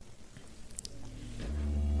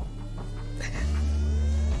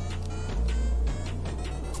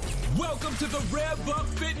Welcome to the Rev Up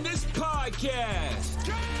Fitness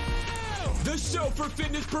Podcast. The show for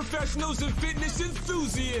fitness professionals and fitness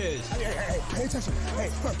enthusiasts. Hey, pay attention. Hey,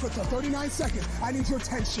 for 39 seconds, I need your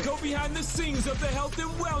attention. Go behind the scenes of the health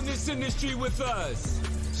and wellness industry with us.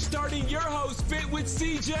 Starting your host, Fit with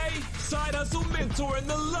CJ, side hustle mentor, and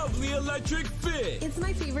the lovely Electric Fit. It's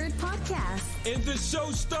my favorite podcast. And the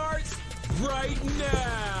show starts right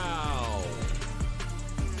now.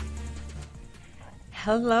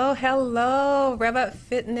 Hello, Rev Up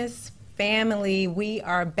Fitness family. We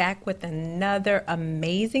are back with another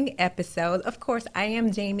amazing episode. Of course, I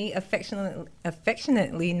am Jamie,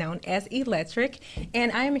 affectionately known as Electric,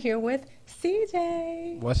 and I am here with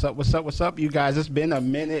CJ. What's up, you guys? It's been a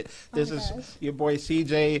minute. This is your boy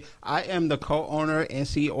CJ. I am the co-owner and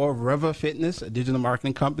CEO of Rev Up Fitness, a digital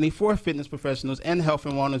marketing company for fitness professionals and health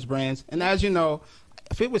and wellness brands. And as you know,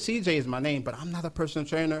 Fit with CJ is my name, but I'm not a personal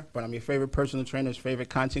trainer, but I'm your favorite personal trainer's favorite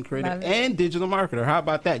content creator and digital marketer. How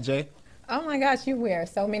about that, Jay? Oh my gosh, you wear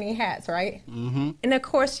so many hats, right? Mm-hmm. And of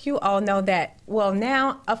course, you all know that. Well,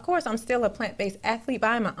 now, of course, I'm still a plant-based athlete,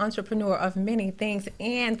 but I'm an entrepreneur of many things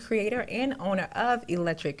and creator and owner of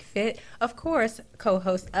Electric Fit. Of course,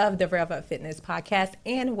 co-host of the Rev Up Fitness podcast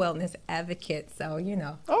and wellness advocate. So, you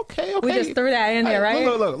know. Okay. We just threw that in there, right?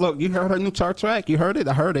 Look. You heard her new chart track? You heard it?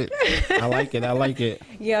 I heard it. I like it.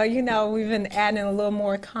 Yeah, you know, we've been adding a little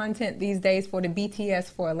more content these days for the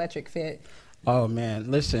BTS for Electric Fit. Oh,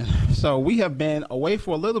 man, listen. So we have been away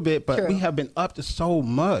for a little bit, but we have been up to so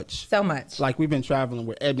much. So much. Like we've been traveling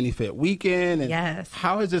with Ebony Fit Weekend. And yes.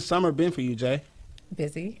 How has this summer been for you, Jay?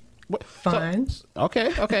 Busy. What? Fun. So,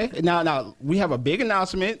 okay. Now we have a big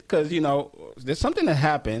announcement because, you know, there's something that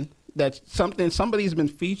happened. Somebody's been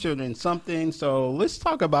featured in something. So let's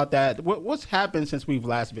talk about that. What's happened since we've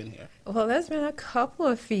last been here? Well, there's been a couple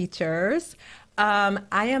of features. I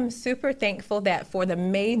am super thankful that for the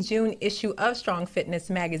May-June issue of Strong Fitness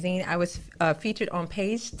magazine, I was featured on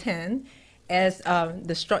page 10 as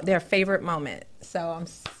their favorite moment. So I'm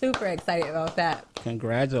super excited about that.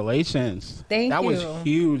 Congratulations. Thank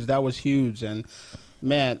you. That was huge. And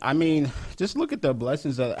man, I mean, just look at the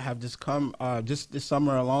blessings that have just come just this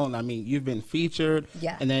summer alone. I mean, you've been featured.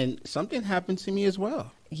 Yeah. And then something happened to me as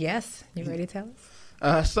well. Yes. You ready to tell us?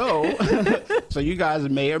 So you guys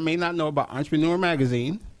may or may not know about Entrepreneur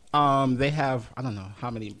Magazine. They have, I don't know how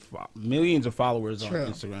many, millions of followers on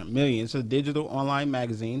Instagram. Millions. It's a digital online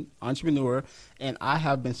magazine, Entrepreneur. And I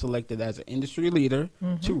have been selected as an industry leader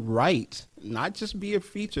to write, not just be a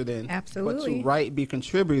featured in, but to write, be a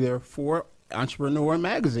contributor for Entrepreneur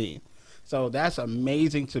Magazine. So that's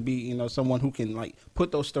amazing to be, you know, someone who can like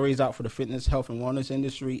put those stories out for the fitness, health, and wellness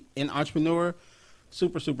industry in Entrepreneur.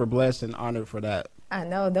 Super blessed and honored for that. I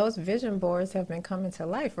know those vision boards have been coming to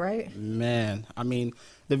life, right? Man, I mean,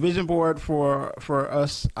 the vision board for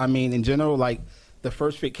us, I mean, in general, like the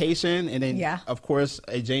first vacation, and then of course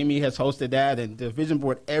Jamie has hosted that, and the vision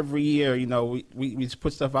board every year, you know, we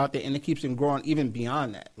put stuff out there, and it keeps them growing even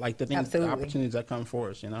beyond that, like the things, the opportunities that come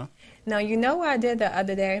for us, you know. Now, you know what I did the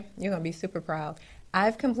other day? You're gonna be super proud.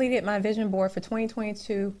 I've completed my vision board for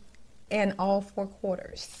 2022. In all 4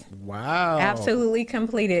 quarters. Wow. Absolutely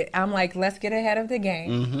completed. I'm like, let's get ahead of the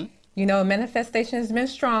game. Mm-hmm. You know, manifestation has been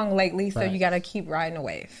strong lately, so you got to keep riding the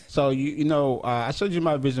wave. So, you know, I showed you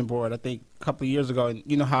my vision board, I think, a couple of years ago, and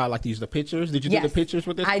you know how I like to use the pictures? Did you do the pictures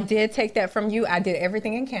with this? I did take that from you. I did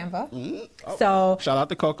everything in Canva. Mm-hmm. Oh. So shout out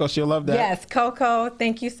to Coco. She'll love that. Yes, Coco,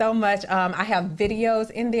 thank you so much. I have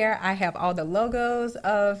videos in there. I have all the logos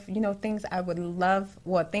of, you know, things I would love,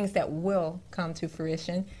 things that will come to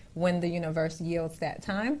fruition when the universe yields that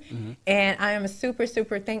time. Mm-hmm. And I am super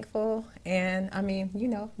thankful. And I mean, you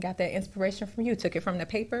know, got that inspiration from you. Took it from the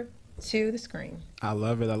paper to the screen. I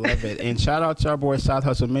love it. And shout out to our boy Side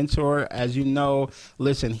Hustle Mentor. As you know,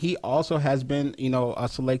 listen, he also has been, you know,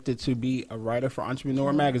 selected to be a writer for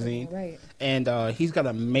Entrepreneur Magazine. Right. And he's got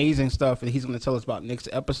amazing stuff, and he's going to tell us about next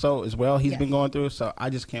episode as well. He's been going through, so I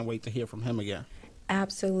just can't wait to hear from him again.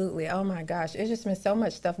 Absolutely. Oh my gosh. It's just been so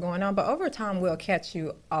much stuff going on. But over time, we'll catch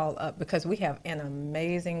you all up because we have an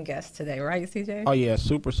amazing guest today. Right, CJ? Oh, yeah.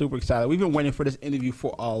 Super excited. We've been waiting for this interview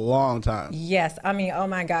for a long time. Yes. I mean, oh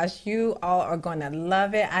my gosh. You all are going to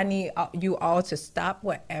love it. I need you all to stop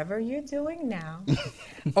whatever you're doing now.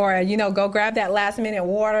 Or, you know, go grab that last minute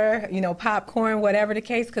water, you know, popcorn, whatever the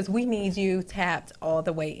case, because we need you tapped all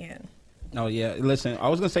the way in. Oh, yeah. Listen, I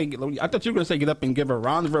was going to say, I thought you were going to say get up and give a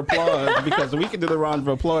round of applause because we can do the round of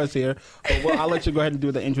applause here. But I'll let you go ahead and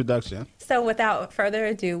do the introduction. So without further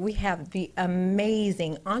ado, we have the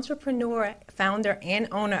amazing entrepreneur, founder, and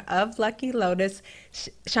owner of Lucky Lotus,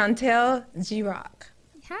 Chantel Girock.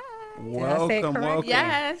 Hi. Welcome, welcome.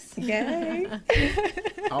 Yes. Yay.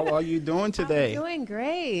 How are you doing today? I'm doing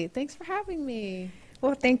great. Thanks for having me.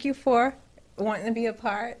 Well, thank you for wanting to be a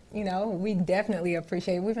part. You know, we definitely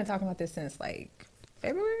appreciate it. We've been talking about this since like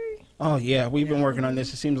February. Oh, yeah. We've been working on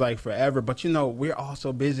this. It seems like forever. But, you know, we're all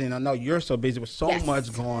so busy. And I know you're so busy with so Yes.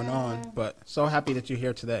 much going on. But so happy that you're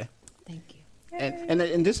here today. Thank you.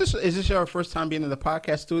 And this is this your first time being in the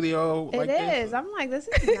podcast studio? It like is. This? I'm like, this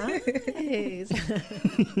is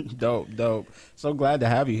nice. Dope. So glad to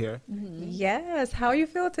have you here. Yes. How you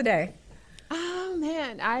feel today? Oh,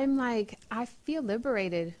 man. I feel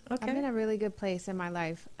liberated. Okay. I'm in a really good place in my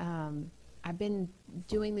life. I've been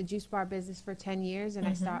doing the juice bar business for 10 years, and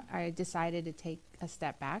I decided to take a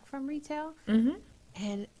step back from retail. Mm-hmm.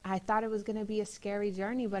 And I thought it was going to be a scary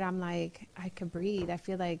journey, but I'm like, I could breathe. I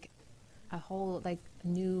feel like a whole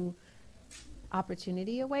new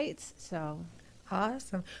opportunity awaits. So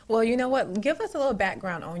Awesome. Well, you know what? Give us a little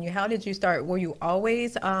background on you. How did you start? Were you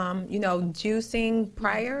always, juicing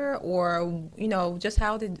prior, or, just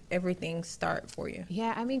how did everything start for you?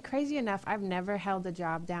 yeah, I mean, crazy enough, I've never held a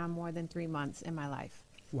job down more than 3 months in my life.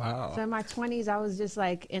 Wow. So in my 20s, I was just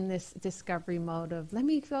like in this discovery mode of let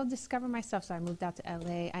me go discover myself. So I moved out to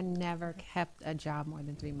LA. I never kept a job more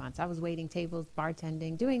than 3 months. I was waiting tables,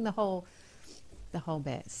 bartending, doing the whole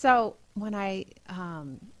bit. So when I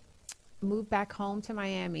moved back home to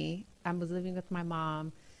Miami, I was living with my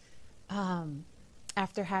mom.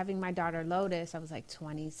 After having my daughter Lotus, I was like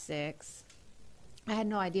 26. I had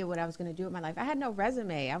no idea what I was going to do with my life. I had no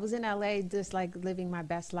resume. I was in LA just like living my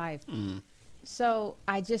best life. So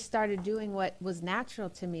I just started doing what was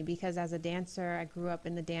natural to me, because as a dancer, I grew up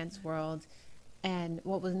in the dance world. And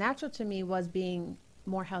what was natural to me was being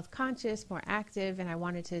more health conscious, more active. And I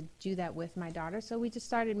wanted to do that with my daughter. So we just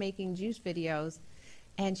started making juice videos.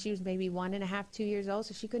 And she was maybe 1.5, 2 years old.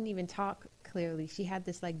 So she couldn't even talk clearly. She had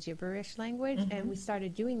this like gibberish language. And we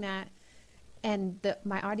started doing that. And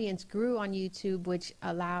my audience grew on YouTube, which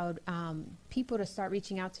allowed people to start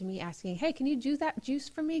reaching out to me asking, hey, can you do that juice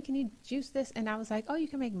for me? Can you juice this? And I was like, oh, you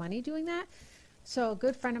can make money doing that? So a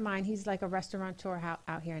good friend of mine, he's like a restaurateur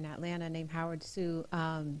out here in Atlanta named Howard Sue,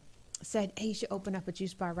 said, hey, you should open up a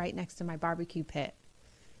juice bar right next to my barbecue pit.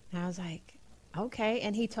 And I was like, okay.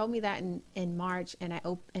 And he told me that in March, and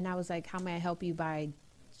I was like, how may I help you by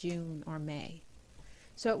June or May?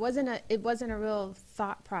 So it wasn't a real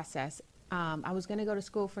thought process. I was going to go to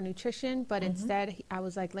school for nutrition, but instead I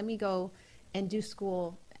was like, let me go and do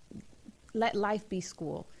school, let life be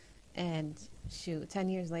school. And shoot, 10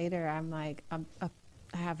 years later, I'm like,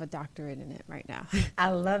 I have a doctorate in it right now. I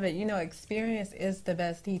love it. Experience is the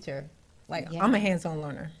best teacher. Like, Yeah. I'm a hands-on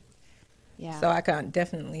learner, Yeah. so I can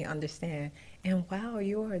definitely understand. And wow,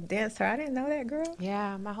 you're a dancer. I didn't know that, girl.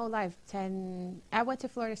 Yeah, my whole life. I went to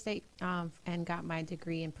Florida State and got my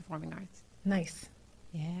degree in performing arts. Nice.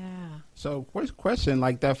 Yeah. So, first question,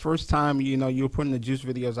 like that first time, you were putting the juice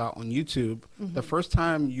videos out on YouTube, the first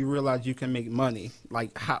time you realized you can make money,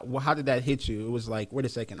 like how did that hit you? It was like, wait a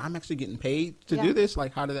second, I'm actually getting paid to do this?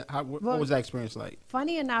 Like, what was that experience like?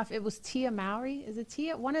 Funny enough, it was Tia Mowry. Is it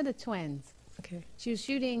Tia? One of the twins. Okay. She was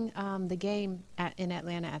shooting The Game in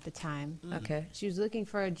Atlanta at the time. Okay. She was looking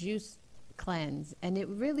for a juice cleanse. And it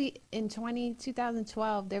really, in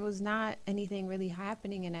 2012, there was not anything really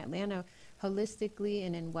happening in Atlanta holistically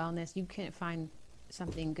and in wellness. You can't find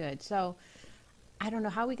something good. So I don't know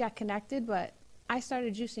how we got connected, but I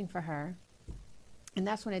started juicing for her. And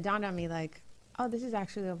that's when it dawned on me, like, oh, this is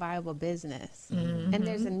actually a viable business. And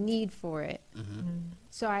there's a need for it.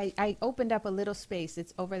 So I opened up a little space.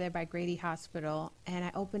 It's over there by Grady Hospital. And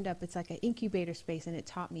I opened up, it's like an incubator space, and it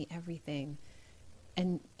taught me everything.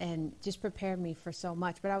 And just prepared me for so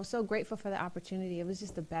much. But I was so grateful for the opportunity. It was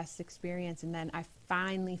just the best experience. And then I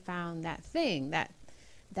finally found that thing that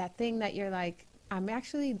you're like, I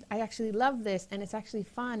actually love this, and it's actually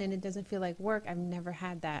fun, and it doesn't feel like work. I've never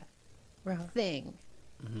had that thing.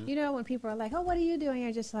 When people are like, oh, what are you doing?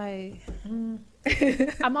 You're just like,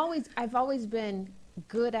 I've always been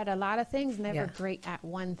good at a lot of things, never great at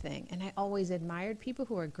one thing. And I always admired people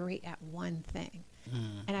who are great at one thing.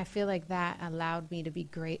 And I feel like that allowed me to be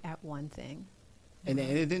great at one thing. And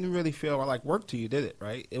it didn't really feel like work to you, did it?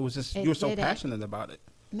 Right? It was just, you were so passionate about it.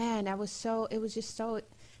 Man, I was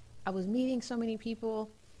meeting so many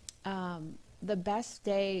people. The best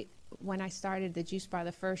day when I started the juice bar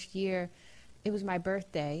the first year, it was my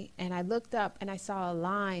birthday. And I looked up and I saw a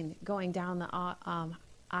line going down the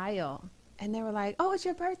aisle. And they were like, oh, it's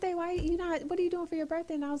your birthday. What are you doing for your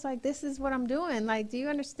birthday? And I was like, this is what I'm doing. Like, do you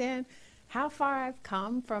understand how far I've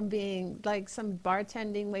come from being like some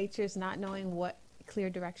bartending waitress, not knowing what clear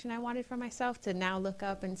direction I wanted for myself, to now look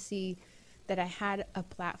up and see that I had a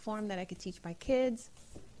platform that I could teach my kids.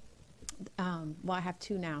 Well, I have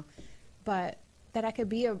 2 now, but that I could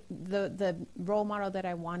be the role model that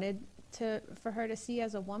I wanted for her to see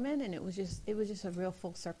as a woman, and it was just a real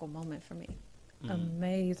full circle moment for me.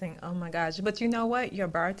 Amazing. Oh my gosh. But you know what? Your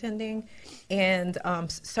bartending and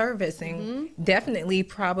servicing, definitely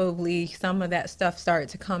probably some of that stuff started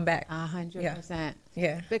to come back. 100%.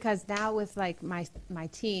 Yeah. Because now with like my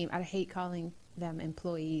team, I hate calling them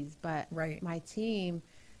employees, but Right. my team,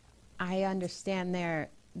 I understand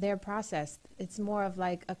their process. It's more of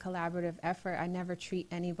like a collaborative effort. I never treat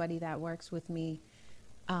anybody that works with me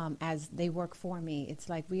as they work for me. It's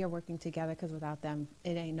like we are working together, because without them,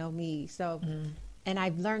 it ain't no me. So, and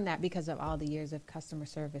I've learned that because of all the years of customer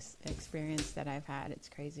service experience that I've had. It's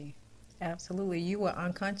crazy. Absolutely. You were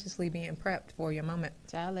unconsciously being prepped for your moment.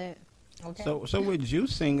 Tell it. Okay. So with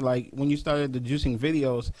juicing, like when you started the juicing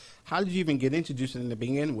videos, how did you even get into juicing to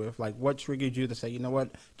begin with? Like what triggered you to say, you know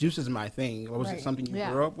what, juice is my thing? Or was it Right. something you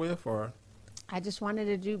Yeah. grew up with, or? I just wanted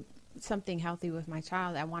to do something healthy with my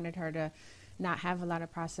child. I wanted her to not have a lot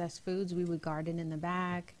of processed foods. We would garden in the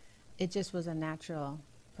back. It just was a natural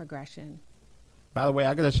progression. By the way,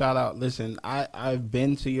 I got a shout out. Listen, I've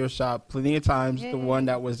been to your shop plenty of times. Yeah. The one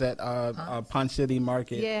that was at Ponce City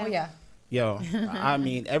Market. Yeah. Oh, yeah. Yo, I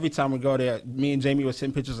mean, every time we go there, me and Jamie would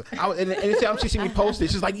send pictures. And anytime she see me post it,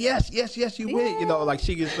 she's like, yes, you win. You know, like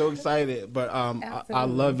she gets so excited. But I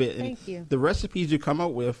love it. And Thank you. the recipes you come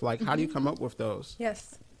up with, like, how do you come up with those?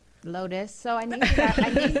 Yes. Lotus. So I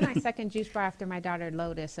named my second juice bar after my daughter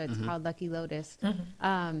Lotus. So it's called Lucky Lotus,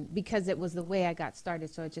 because it was the way I got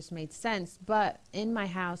started. So it just made sense. But in my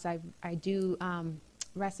house, I do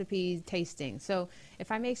recipe tasting. So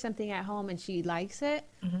if I make something at home and she likes it,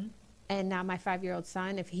 and now my 5-year-old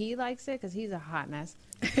son, if he likes it, because he's a hot mess,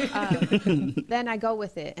 then I go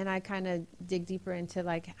with it, and I kind of dig deeper into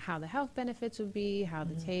like how the health benefits would be, how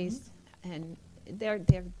the taste, and they're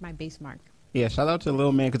my base mark. Yeah, shout out to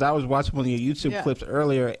Lil Man, because I was watching one of your YouTube Yeah. clips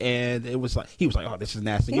earlier, and it was like he was like, "Oh, this is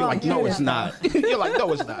nasty." You're like, "No, it's not." You're like,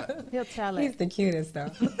 "No, it's not." He'll tell He's it. the cutest, though.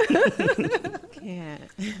 Can't.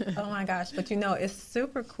 Oh my gosh. But you know, it's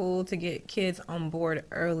super cool to get kids on board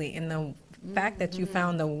early, and the fact that you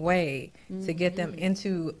found a way to get them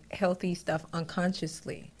into healthy stuff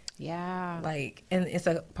unconsciously. Yeah. Like, and it's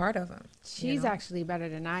a part of them. She's actually better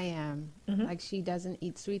than I am. Like, she doesn't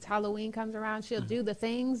eat sweets. Halloween comes around, she'll do the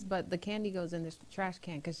things, but the candy goes in the trash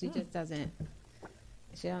can because she just doesn't.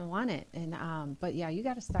 She doesn't want it. And but yeah, you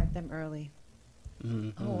got to start them early.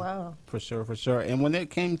 Oh, wow. For sure, for sure. And when it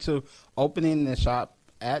came to opening the shop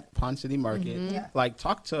at Ponce City Market, Yeah. like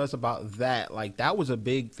talk to us about that. Like that was a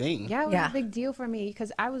big thing. Yeah, it was Yeah. a big deal for me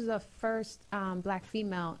because I was the first black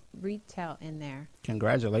female retail in there.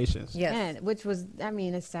 Congratulations. Yes. And, which was, I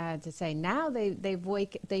mean, it's sad to say. Now they've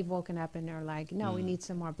woken up and they're like, no, we need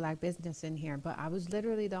some more black business in here. But I was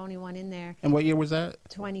literally the only one in there. And what year was that?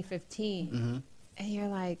 2015. And you're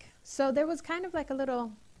like, so there was kind of like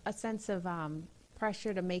a sense of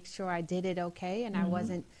pressure to make sure I did it okay, and I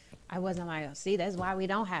wasn't like, oh, see, that's why we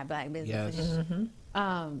don't have black business. Yes.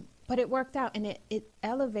 But it worked out, and it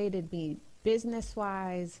elevated me business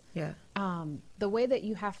wise. Yeah. The way that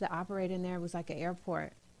you have to operate in there was like an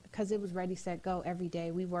airport, because it was ready, set, go every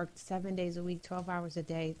day. We worked 7 days a week, 12 hours a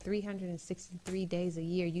day, 363 days a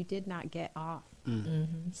year. You did not get off.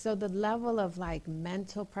 So the level of like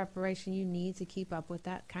mental preparation you need to keep up with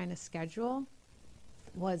that kind of schedule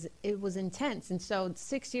was intense. And so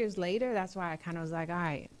 6 years later, that's why I kind of was like, all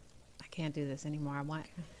right, I can't do this anymore.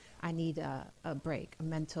 I need a break, a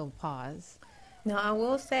mental pause. Now, I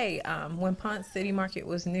will say, when Ponce City Market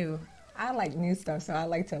was new, I like new stuff, so I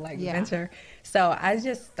like to Yeah. venture. So I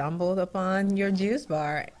just stumbled upon your juice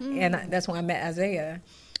bar, and that's when I met Isaiah.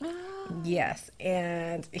 Yes,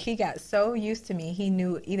 and he got so used to me, he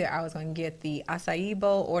knew either I was going to get the acai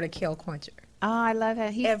bowl or the kale quencher. Oh, I love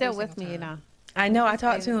it. He's Every still with single me, you time. know. I know, I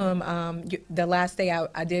talked to him the last day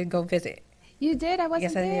I did go visit. You did? I wasn't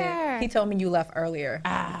Yes, I there. did. He told me you left earlier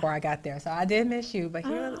before I got there, so I did miss you. But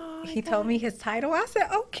he told me his title. I said,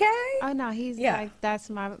 okay. Oh no, he's like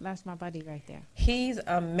that's my buddy right there. He's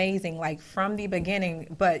amazing, like from the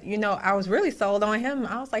beginning. But you know, I was really sold on him.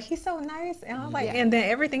 I was like, he's so nice, and I was like, Yeah. and then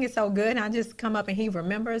everything is so good. And I just come up and he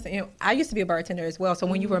remembers. And I used to be a bartender as well, so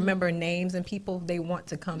when you remember names and people, they want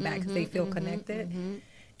to come back because they feel connected.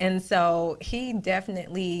 And so he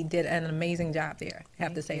definitely did an amazing job there. I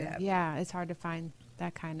have to say that. Yeah, it's hard to find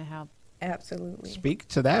that kind of help. Absolutely. Speak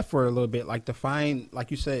to that for a little bit, like to find,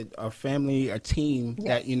 like you said, a family, a team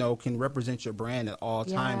that, you know, can represent your brand at all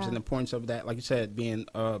times, and the importance of that, like you said, being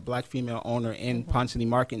a Black female owner in Ponce City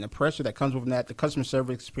Market, and the pressure that comes with that, the customer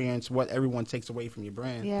service experience, what everyone takes away from your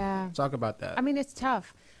brand. Yeah. Talk about that. I mean, it's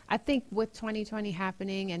tough. I think with 2020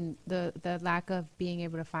 happening and the lack of being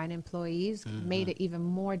able to find employees made it even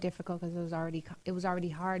more difficult, because it was already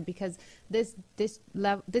hard, because this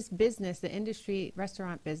business, the industry,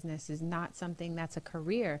 restaurant business, is not something that's a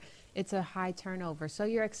career. It's a high turnover, so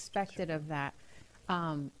you're expected of that.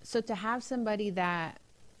 So to have somebody that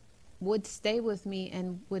would stay with me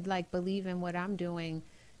and would like believe in what I'm doing,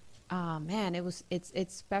 man,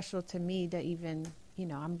 it's special to me to even, you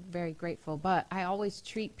know, I'm very grateful. But I always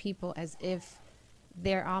treat people as if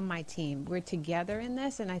they're on my team. We're together in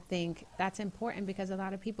this, and I think that's important, because a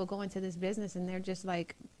lot of people go into this business and they're just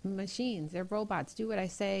like machines. They're robots. Do what I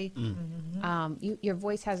say. Your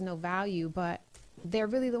voice has no value, but they're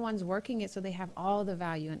really the ones working it, so they have all the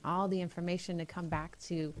value and all the information to come back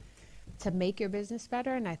to make your business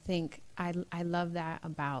better. And I think I love that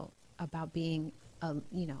about being,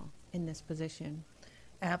 you know, in this position.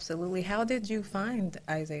 Absolutely. How did you find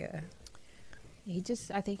Isaiah?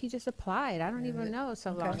 I think he just applied. I don't even know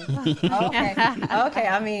so long. Okay. Okay.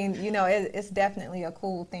 I mean, you know, it's definitely a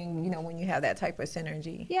cool thing, you know, when you have that type of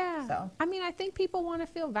synergy. Yeah. So, I mean, I think people want to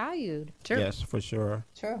feel valued. true. Yes, for sure.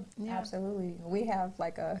 True. Yeah. Absolutely. We have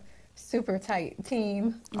like a super tight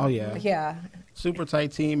team. Oh yeah. Yeah. Super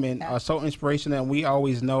tight team, and so inspirational. And we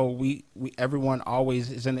always know we everyone always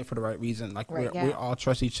is in it for the right reason. Like Right. we all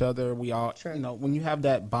trust each other. We all, True. you know, when you have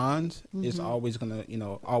that bond, it's always gonna, you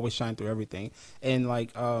know, always shine through everything. And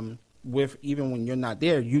like with even when you're not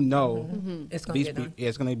there, you know, It's going to get done.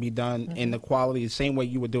 it's gonna be done in the quality, the same way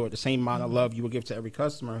you would do it, the same amount of love you would give to every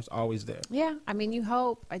customer is always there. Yeah, I mean, you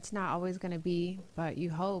hope. It's not always going to be, but you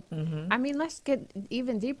hope. I mean, let's get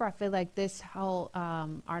even deeper. I feel like this whole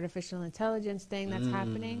artificial intelligence thing that's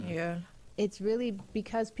happening, Yeah. it's really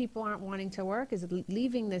because people aren't wanting to work, is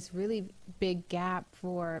leaving this really big gap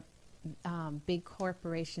for big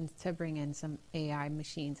corporations to bring in some AI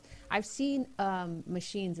machines. I've seen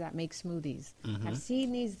machines that make smoothies. I've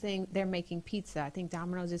seen these things. They're making pizza. I think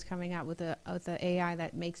Domino's is coming out with a AI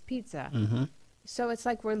that makes pizza. So it's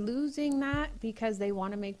like we're losing that because they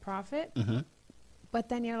want to make profit. But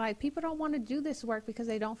then you're like, people don't want to do this work because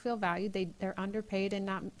they don't feel valued. They're underpaid and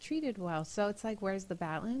not treated well. So it's like, where's the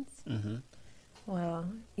balance?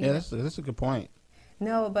 Well, Yeah, that's a good point.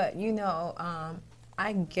 no, but you know,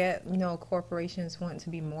 I get, you know, corporations want to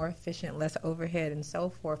be more efficient, less overhead and so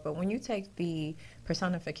forth. But when you take the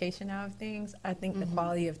personification out of things, I think the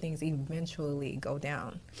quality of things eventually go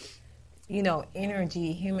down. You know,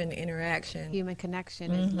 energy, human interaction. Human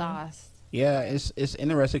connection is lost. Yeah, it's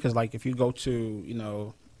interesting because like if you go to, you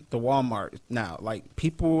know, the Walmart now, like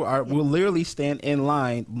people will literally stand in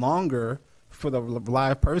line longer for the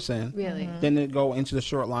live person Really? than to go into the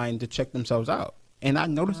short line to check themselves out. And I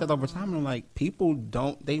noticed that over time, and I'm like, people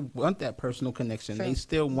they want that personal connection. True. They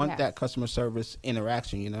still want Yes. that customer service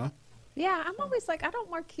interaction, you know? Yeah, I'm always like, I don't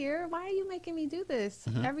work here. Why are you making me do this?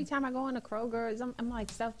 Every time I go into Kroger's, I'm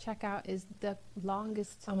like, self-checkout is the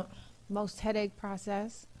longest, most headache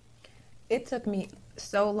process. It took me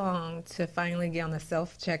so long to finally get on the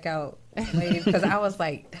self-checkout wave because I was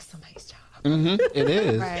like, that's somebody's job. It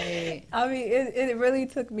is. Right. I mean, it really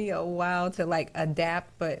took me a while to like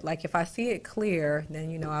adapt, but like if I see it clear, then,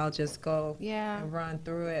 you know, I'll just go and run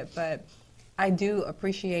through it. But I do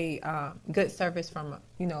appreciate good service from,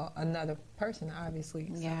 you know, another person, obviously.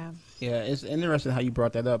 So. Yeah. Yeah, it's interesting how you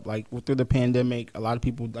brought that up. Like through the pandemic, a lot of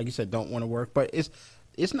people, like you said, don't want to work, but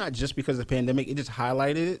it's not just because of the pandemic. It just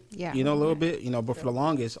highlighted it, you know, a little bit, you know, but for the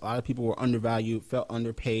longest, a lot of people were undervalued, felt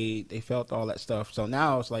underpaid. They felt all that stuff. So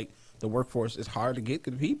now it's like the workforce is hard to get to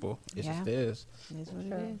the people. It just is. It is what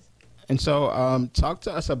it is. And so talk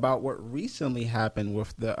to us about what recently happened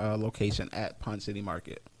with the location at Ponce City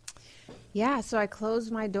Market. Yeah, so I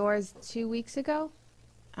closed my doors 2 weeks ago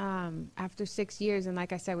after 6 years. And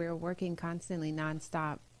like I said, we were working constantly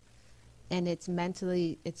nonstop. And it's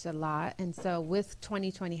mentally, it's a lot. And so with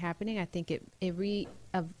 2020 happening, I think it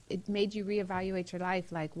made you reevaluate your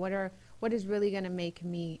life. Like, what is really going to make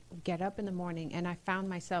me get up in the morning? And I found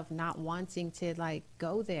myself not wanting to like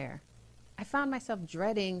go there. I found myself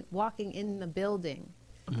dreading walking in the building.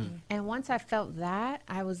 And once I felt that,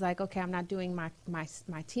 I was like, okay, I'm not doing my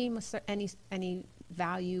team any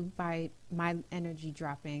value by my energy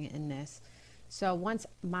dropping in this. So once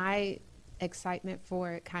my excitement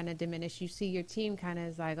for it kind of diminished, you see your team kind of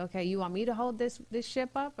is like, okay, you want me to hold this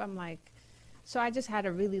ship up? I'm like, so I just had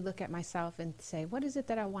to really look at myself and say, what is it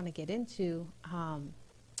that I want to get into?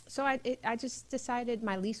 so I just decided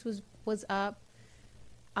my lease was up,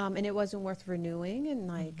 and it wasn't worth renewing, and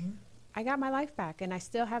like I got my life back, and I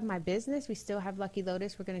still have my business. We still have Lucky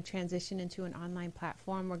Lotus. We're going to transition into an online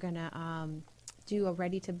platform. We're going to do a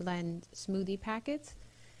ready to blend smoothie packets,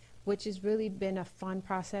 which has really been a fun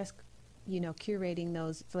process, you know, curating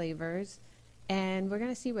those flavors, and we're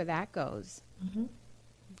going to see where that goes.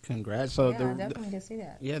 Congrats. So Yeah, I definitely can see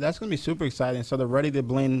that. yeah, that's gonna be super exciting. So the ready to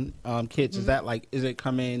blend kits, is that like, is it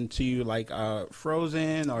coming to you like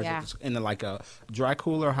frozen, or Yeah. is it in like a dry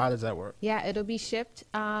cooler? How does that work? Yeah, it'll be shipped.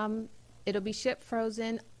 It'll be shipped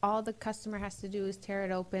frozen. All the customer has to do is tear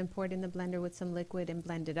it open, pour it in the blender with some liquid, and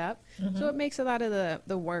blend it up. So it makes a lot of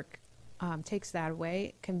the work, takes that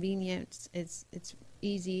away. Convenience. It's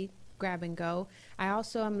easy, grab and go. I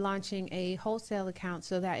also am launching a wholesale account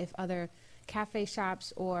so that if other cafe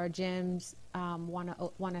shops or gyms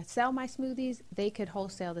wanna sell my smoothies, they could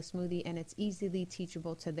wholesale the smoothie, and it's easily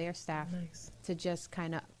teachable to their staff to just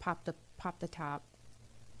kind of pop the top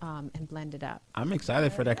and blend it up. I'm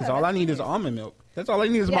excited for that because all I need is almond milk. That's all I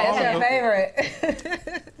need is my Yeah, almond That's milk. your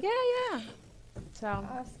favorite. Yeah. So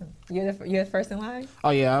Awesome. You're the first in line?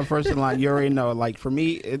 Oh yeah, I'm first in line. You already know. Like for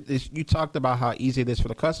me, you talked about how easy it is for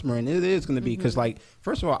the customer, and it is going to be because, like,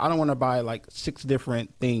 first of all, I don't want to buy like 6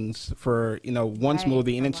 different things for one Right.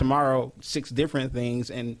 smoothie, and then tomorrow 6 different things,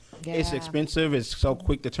 and it's Yeah. expensive. It's so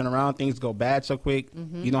quick to turn around. Things go bad so quick.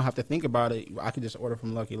 You don't have to think about it. I can just order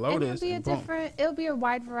from Lucky and Lotus. Boom. it'll be a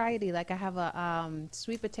wide variety. Like I have a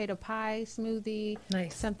sweet potato pie smoothie,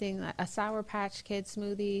 Nice. something like a Sour Patch Kid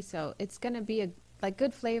smoothie. So it's gonna be like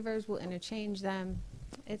good flavors. We'll interchange them.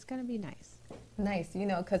 It's gonna be nice. Nice, you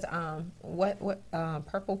know, because what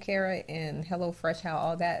Purple Carrot and Hello Fresh, how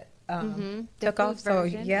all that The took off. food So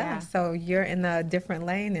version, yeah, so you're in a different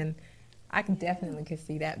lane, and I can definitely could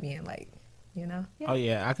see that being like, you know. Oh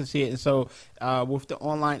yeah, I can see it. And so, with the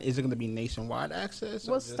online, is it going to be nationwide access?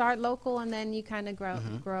 or We'll just- start local, and then you kind of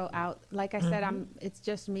grow out. Like I said, it's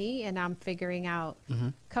just me, and I'm figuring out.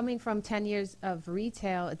 Coming from 10 years of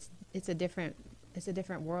retail, it's a different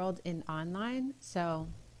world in online. So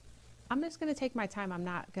I'm just gonna take my time. I'm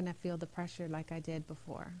not gonna feel the pressure like I did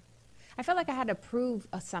before. I felt like I had to prove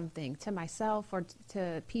something to myself or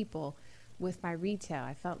to people with my retail.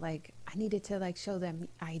 I felt like I needed to like show them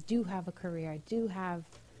I do have a career. I do have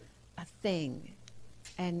a thing.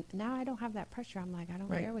 And now I don't have that pressure. I'm like, I don't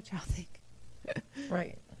Right. care what y'all think.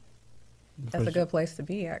 Right. That's a good place to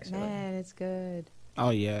be, actually. Man, it's good. Oh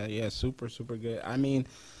yeah, super good. I mean,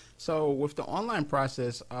 so with the online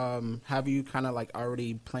process, have you kind of like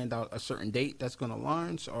already planned out a certain date that's going to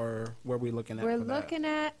launch, or where are we looking at? We're for that? looking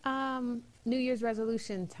at New Year's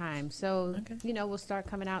resolution time. So, Okay. we'll start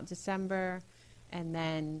coming out December and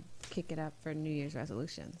then kick it up for New Year's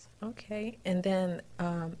resolutions. Okay, and then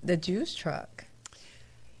the juice truck.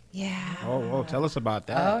 Yeah. Oh, tell us about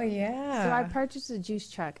that. Oh yeah. So I purchased a juice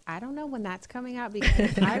truck. I don't know when that's coming out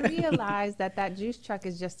because I realized that juice truck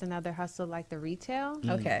is just another hustle like the retail.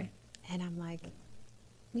 Okay. And I'm like,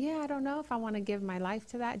 yeah, I don't know if I want to give my life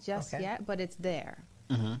to that just Okay. yet, but it's there.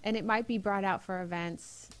 And it might be brought out for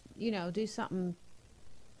events, do something.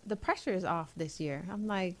 The pressure is off this year. I'm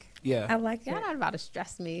like, I Yeah, like y'all it. not about to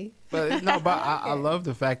stress me. but no, but I love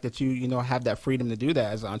the fact that you have that freedom to do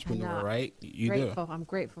that as an entrepreneur, know. right? You Grateful. I'm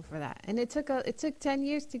grateful for that. And it took 10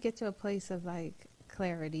 years to get to a place of like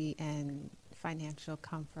clarity and financial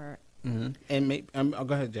comfort. do. And oh,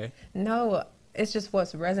 go ahead, Jay. No, it's just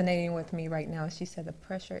what's resonating with me right now. She said the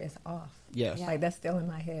pressure is off. Yes. Yeah. Like that's still in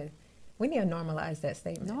my head. We need to normalize that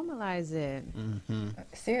statement. Normalize it.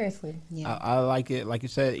 Seriously. Yeah. I like it. Like you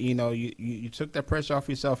said, you took that pressure off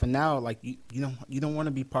yourself, and now like you don't want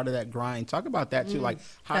to be part of that grind. Talk about that too, like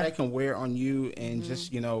how that can wear on you and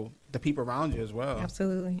just the people around you as well.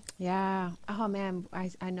 Absolutely. Yeah. Oh man,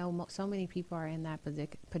 I know so many people are in that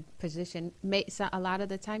position. A lot of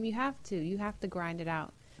the time you have to grind it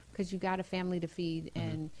out because you got a family to feed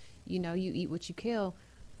and you eat what you kill.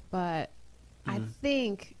 But I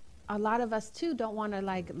think a lot of us too don't want to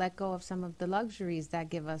like let go of some of the luxuries that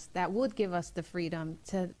would give us the freedom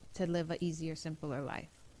to live an easier, simpler life.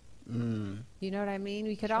 You know what I mean?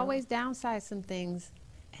 We could always downsize some things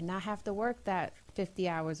and not have to work that 50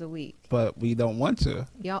 hours a week. But we don't want to.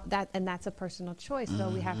 That's a personal choice. So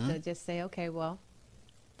we have to just say, okay, well,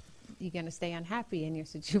 you're going to stay unhappy in your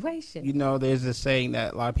situation. There's this saying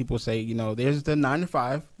that a lot of people say, there's the 9 to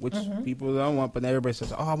 5, which people don't want, but everybody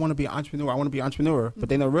says, oh, I want to be an entrepreneur. But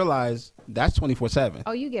they don't realize that's 24/7.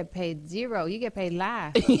 Oh, you get paid zero. You get paid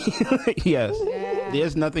last. Yes. Yeah.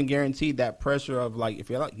 There's nothing guaranteed. That pressure of like, if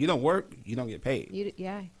you don't work, you don't get paid. You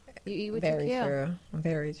eat what Very you kill. true.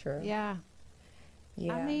 Very true. Yeah.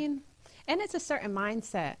 Yeah. I mean, And it's a certain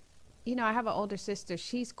mindset. You know, I have an older sister.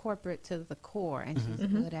 She's corporate to the core, and she's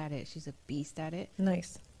good at it. She's a beast at it.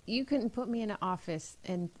 Nice. You couldn't put me in an office,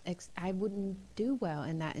 and I wouldn't do well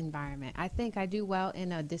in that environment. I think I do well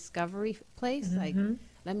in a discovery place. Like,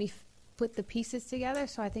 let me put the pieces together.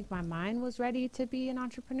 So I think my mind was ready to be an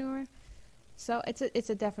entrepreneur. So it's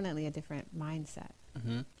definitely a different mindset.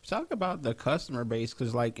 Talk about the customer base,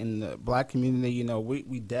 because like in the Black community, you know,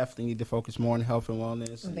 we definitely need to focus more on health and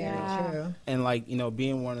wellness. Very true. And like, you know,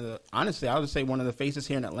 being honestly, I would say one of the faces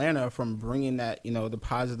here in Atlanta from bringing that, you know, the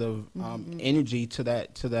positive energy to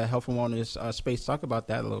the health and wellness space. Talk about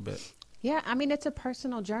that a little bit. Yeah, I mean, it's a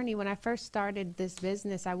personal journey. When I first started this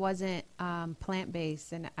business, I wasn't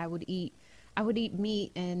plant-based, and I would eat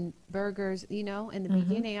meat and burgers, you know. In the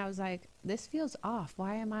beginning, I was like, this feels off.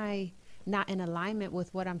 Why am I not in alignment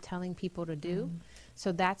with what I'm telling people to do?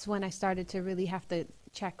 So that's when I started to really have to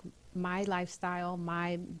check my lifestyle,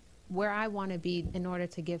 where I want to be in order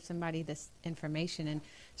to give somebody this information. And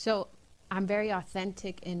so I'm very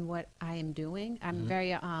authentic in what I am doing.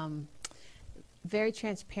 I'm very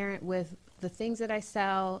transparent with the things that I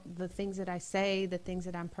sell, the things that I say, the things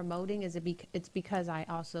that I'm promoting. It's because I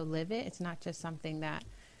also live it. It's not just something that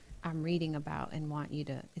I'm reading about and want you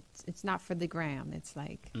to. It's not for the gram. It's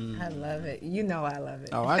like I love it. You know, I love it.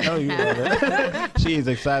 Oh, I know you love it. She's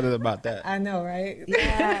excited about that. I know, right?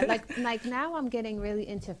 Yeah, like now I'm getting really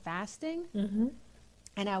into fasting,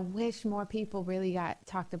 and I wish more people really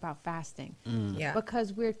talked about fasting. Yeah.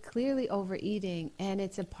 Because we're clearly overeating, and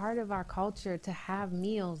it's a part of our culture to have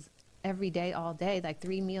meals every day, all day. Like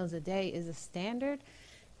 3 meals a day is a standard,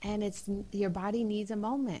 and your body needs a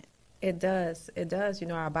moment. It does. It does. You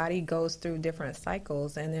know, our body goes through different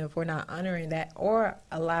cycles, and if we're not honoring that or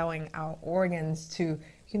allowing our organs to,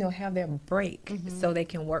 you know, have their break so they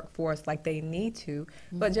can work for us like they need to.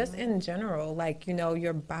 But just in general, like, you know,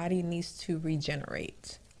 your body needs to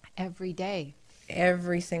regenerate. Every day.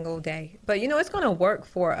 Every single day. But, you know, it's going to work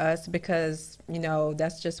for us because, you know,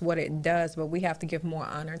 that's just what it does. But we have to give more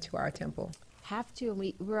honor to our temple. Have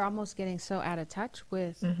to. We're almost getting so out of touch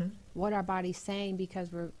with what our body's saying, because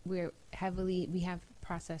we have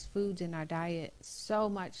processed foods in our diet, so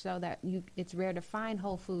much so that it's rare to find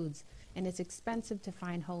whole foods, and it's expensive to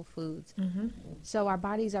find whole foods. So our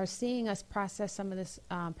bodies are seeing us process some of this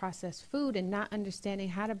processed food and not understanding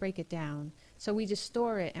how to break it down. So we just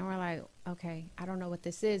store it, and we're like, okay, I don't know what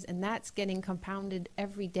this is. And that's getting compounded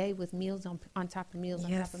every day with meals on top of meals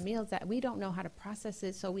on top of meals that we don't know how to process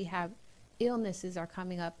it. So we have illnesses are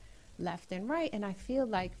coming up left and right. And I feel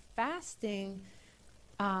like fasting,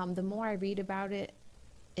 the more I read about it,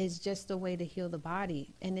 is just a way to heal the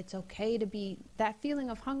body. And it's okay to be, that feeling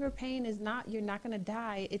of hunger pain is not, you're not going to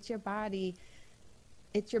die. It's your body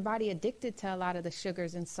addicted to a lot of the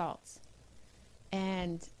sugars and salts.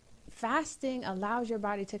 And fasting allows your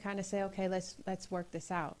body to kind of say, okay, let's work this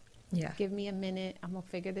out. Yeah. Give me a minute. I'm going to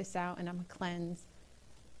figure this out, and I'm going to cleanse.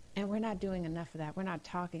 And we're not doing enough of that. We're not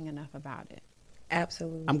talking enough about it.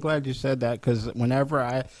 Absolutely. I'm glad you said that, because whenever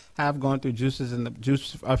I have gone through juice phases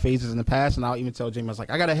in the past, and I'll even tell Jamie, I was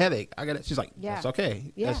like, I got a headache. She's like, that's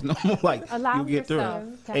okay. Yeah. That's normal. Like, allow you get through yourself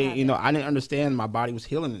it. to Hey, have you know, it. I didn't understand my body was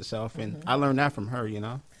healing itself, and I learned that from her, you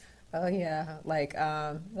know. Oh, yeah. Like,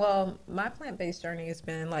 well, my plant-based journey has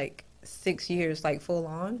been like 6 years, like full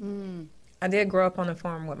on. I did grow up on a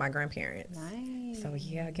farm with my grandparents. Nice. So,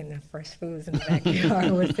 yeah, getting the fresh foods in the backyard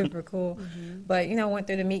was super cool. But, you know, went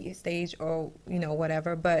through the meat stage or, you know,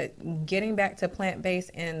 whatever. But getting back to plant-based,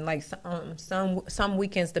 and like some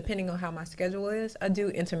weekends, depending on how my schedule is, I do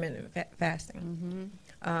intermittent fasting.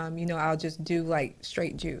 You know, I'll just do like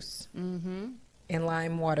straight juice and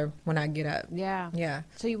lime water when I get up. Yeah. Yeah.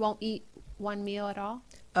 So you won't eat one meal at all?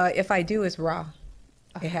 If I do, it's raw.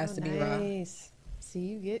 It has to be raw. Nice. See,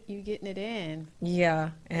 you getting it in.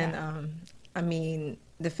 Yeah, and I mean,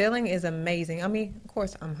 the feeling is amazing. I mean, of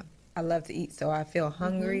course, I love to eat, so I feel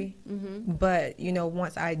hungry. But you know,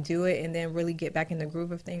 once I do it and then really get back in the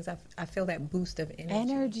groove of things, I feel that boost of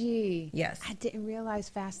energy. Yes. I didn't realize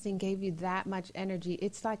fasting gave you that much energy.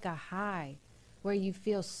 It's like a high, where you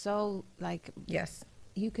feel so like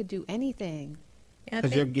you could do anything.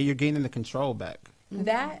 Because you're gaining the control back.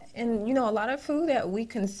 That, and you know, a lot of food that we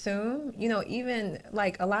consume, you know, even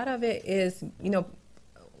like a lot of it is, you know,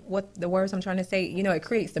 what the words I'm trying to say, you know, it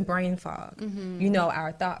creates the brain fog. You know,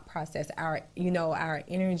 our thought process, our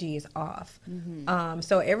energy is off.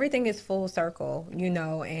 So everything is full circle, you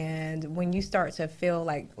know, and when you start to feel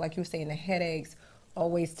like you were saying, the headaches,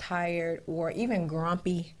 always tired, or even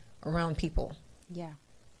grumpy around people,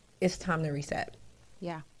 it's time to reset.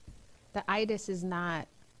 Yeah. The itis is not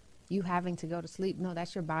you having to go to sleep. No,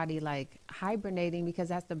 that's your body like hibernating because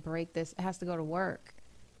it has to break this. It has to go to work,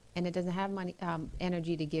 and it doesn't have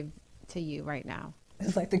energy to give to you right now.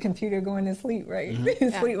 It's like the computer going to sleep, right?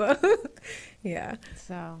 Sleep. Yeah.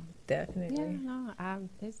 So definitely. yeah, no,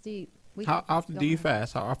 it's deep. How often do you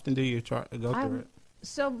fast? How often do you try to go through it?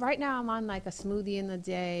 So right now I'm on like a smoothie in the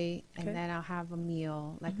day, and then I'll have a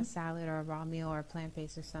meal, like a salad or a raw meal or a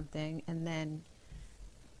plant-based or something, and then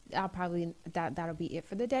I'll probably that'll be it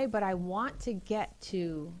for the day. But I want to get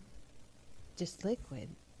to just liquid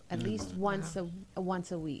at least once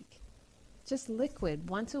a week, just liquid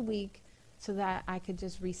once a week, so that I could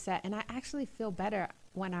just reset. And I actually feel better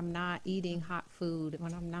when I'm not eating hot food,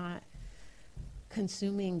 when I'm not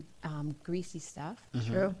consuming greasy stuff.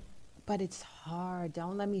 True. But it's hard.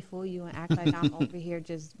 Don't let me fool you and act like I'm over here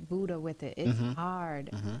just Buddha with it. It's hard.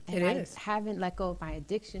 And I haven't let go of my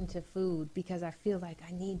addiction to food because I feel like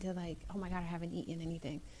I need to oh my God, I haven't eaten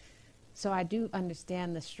anything. So I do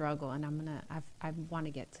understand the struggle, and I want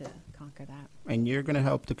to get to conquer that. And you're gonna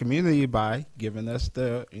help the community by giving us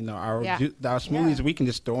our smoothies. We can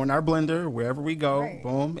just throw in our blender wherever we go,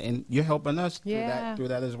 boom, and you're helping us through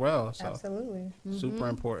that as well. So absolutely, super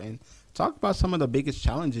important. Talk about some of the biggest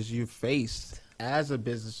challenges you faced as a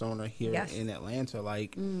business owner here in Atlanta.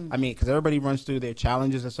 Like, I mean, because everybody runs through their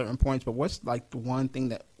challenges at certain points, but what's like the one thing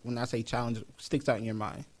that, when I say challenge, sticks out in your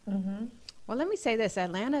mind? Well, let me say this.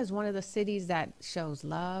 Atlanta is one of the cities that shows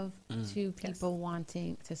love to people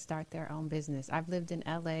wanting to start their own business. I've lived in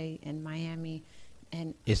LA and Miami,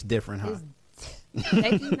 and it's different, huh?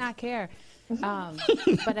 They do not care.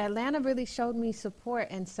 But Atlanta really showed me support,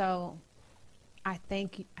 and so I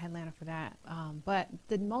thank Atlanta for that. But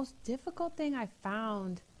the most difficult thing I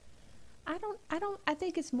found, I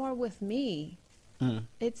think it's more with me.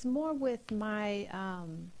 It's more with my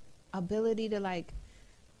ability to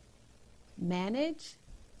manage,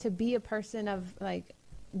 to be a person of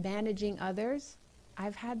managing others.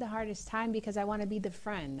 I've had the hardest time because I want to be the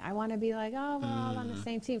friend. I want to be like, oh, we're all on the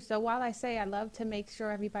same team. So while I say I love to make sure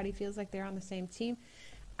everybody feels like they're on the same team,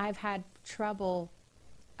 I've had trouble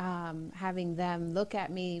having them look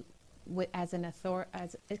at me as an authority.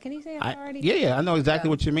 Can you say authority? Yeah, I know exactly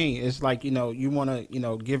what you mean. It's like, you want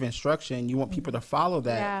to, give instruction. You want people to follow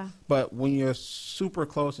that. Yeah. But when you're super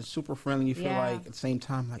close and super friendly, you feel like at the same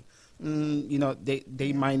time,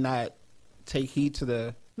 they might not take heed to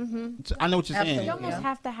the. I know what you're saying. You almost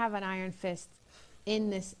have to have an iron fist in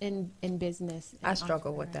this in business. I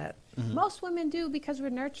struggle with that. Most women do, because we're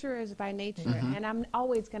nurturers by nature, and I'm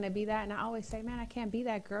always going to be that. And I always say, man, I can't be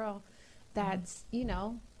that girl that's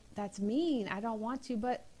that's mean. I don't want to,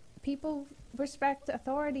 but people respect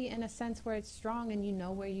authority in a sense where it's strong and you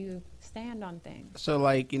know where you stand on things.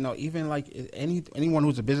 So even anyone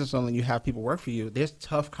who's a business owner and you have people work for you, there's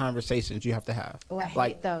tough conversations you have to have. Oh, I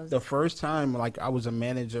hate those. The first time I was a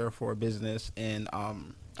manager for a business, and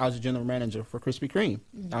I was a general manager for Krispy Kreme.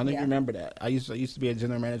 I don't know if you remember that. I used to be a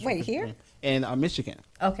general manager for Krispy here? Kreme in Michigan.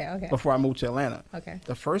 Okay. Before I moved to Atlanta. Okay.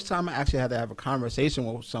 The first time I actually had to have a conversation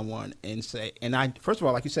with someone and say, first of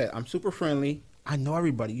all, like you said, I'm super friendly. I know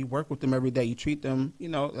everybody. You work with them every day. You treat them,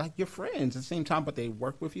 like your friends at the same time, but they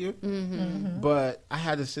work with you. But I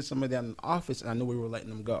had to sit some of them in the office, and I knew we were letting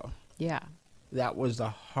them go. Yeah. That was the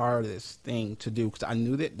hardest thing to do, because I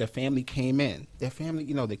knew that the family came in. Their family,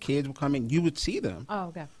 the kids would come in. You would see them. Oh,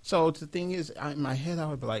 okay. So the thing is, in my head, I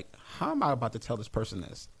would be like, how am I about to tell this person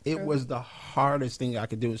this? It was the hardest thing I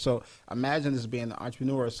could do. So imagine this being an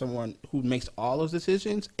entrepreneur, someone who makes all those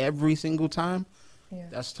decisions every single time. Yeah.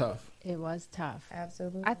 That's tough. It was tough.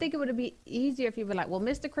 Absolutely. I think it would be easier if you were like, well,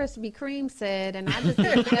 Mr. Krispy Kreme said, and I just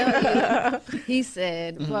didn't tell you, he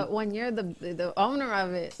said. But when you're the owner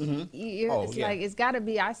of it, it's got to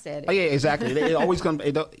be, I said it. Oh, yeah, exactly. It always comes,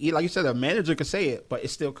 like you said, a manager could say it, but it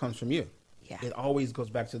still comes from you. Yeah. It always goes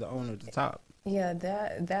back to the owner at the top. Yeah,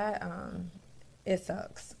 that it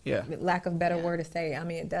sucks. Yeah. Lack of better word to say. I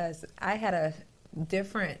mean, it does. I had a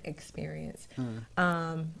different experience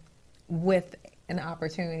with an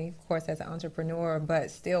opportunity, of course, as an entrepreneur,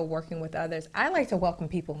 but still working with others. I like to welcome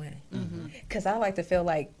people in, because I like to feel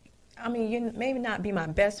like, you maybe not be my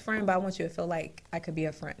best friend, but I want you to feel like I could be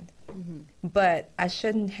a friend. But I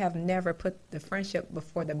shouldn't have never put the friendship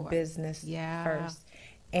before the business first.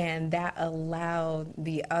 And that allowed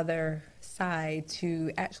the other side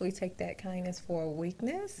to actually take that kindness for a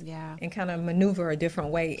weakness and kind of maneuver a different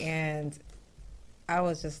way. And I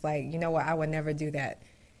was just like, you know what, I would never do that.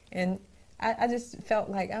 And I just felt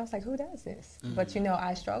like, I was like, who does this? But,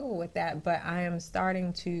 I struggle with that. But I am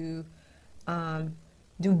starting to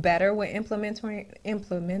do better with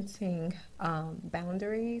implementing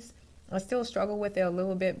boundaries. I still struggle with it a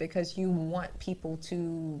little bit because you want people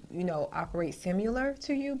to, operate similar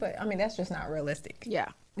to you, but I mean, that's just not realistic. Yeah.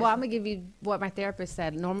 Well, I'm going to give you what my therapist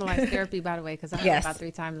said. Normalized therapy, by the way, because I have Yes. about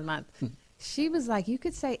 3 times a month. She was like, you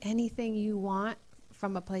could say anything you want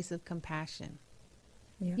from a place of compassion.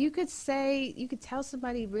 Yeah. You could tell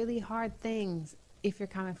somebody really hard things if you're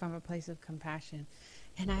coming from a place of compassion.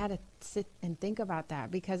 And I had to sit and think about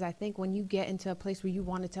that, because I think when you get into a place where you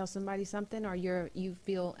want to tell somebody something, or you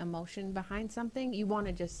feel emotion behind something, you want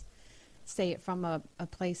to just say it from a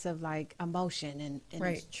place of like emotion, and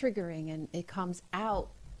Right. it's triggering and it comes out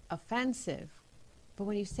offensive. But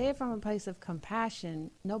when you say it from a place of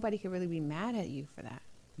compassion, nobody can really be mad at you for that.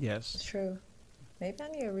 Yes. True. Maybe I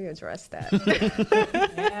need to readdress that.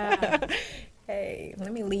 Yeah. Hey,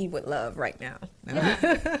 let me lead with love right now.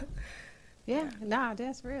 Yeah. Nah,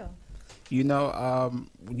 that's real.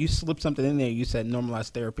 You slipped something in there. You said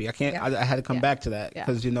normalized therapy. I can't. Yeah. I had to come Yeah. back to that Yeah.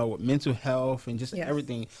 because with mental health and just Yes.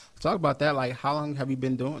 everything. Talk about that. Like, how long have you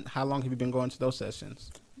been going to those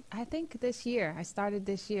sessions? I think this year. I started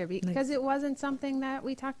this year because it wasn't something that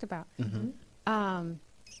we talked about. And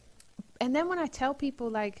then when I tell people,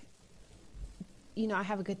 like, I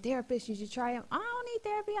have a good therapist, you should try him. I don't need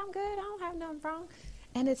therapy. I'm good. I don't have nothing wrong.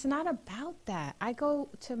 And it's not about that. I go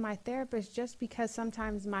to my therapist just because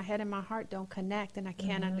sometimes my head and my heart don't connect, and I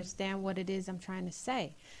can't understand what it is I'm trying to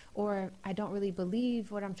say, or I don't really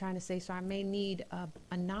believe what I'm trying to say. So I may need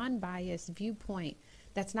a non-biased viewpoint.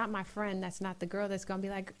 That's not my friend. That's not the girl that's going to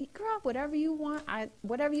be like, girl, whatever you want,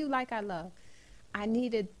 whatever you like, I love. I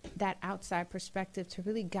needed that outside perspective to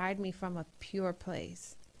really guide me from a pure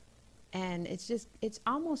place. And it's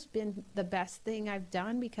almost been the best thing I've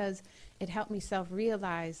done, because it helped me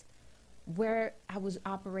self-realize where I was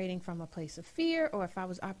operating from a place of fear, or if I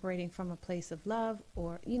was operating from a place of love,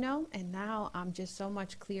 or, and now I'm just so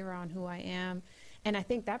much clearer on who I am. And I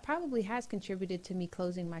think that probably has contributed to me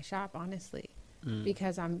closing my shop, honestly,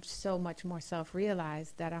 because I'm so much more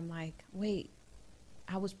self-realized that I'm like, wait,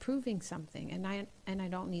 I was proving something, and I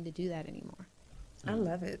don't need to do that anymore. I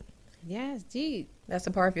love it. Yes, deep. That's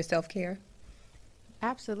a part of your self-care.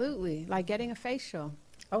 Absolutely. Like getting a facial.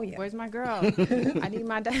 Oh, yeah. Where's my girl? I need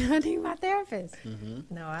my therapist.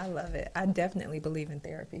 No, I love it. I definitely believe in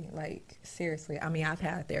therapy. Like, seriously. I mean, I've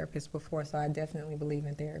had a therapist before, so I definitely believe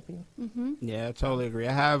in therapy. Yeah, I totally agree.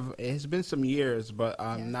 It's been some years, but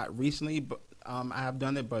not recently, but I have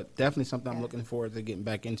done it, but definitely something I'm looking forward to getting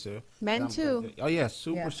back into. Men too. Oh yeah,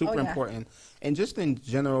 super Yeah. important. And just in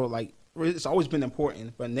general, like, it's always been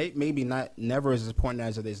important, but maybe never as important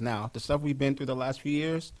as it is now. The stuff we've been through the last few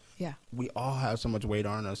years, Yeah. we all have so much weight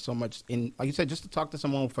on us, so much like you said, just to talk to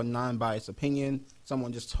someone with a non-biased opinion,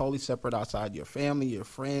 someone just totally separate outside your family, your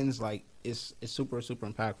friends, like it's super, super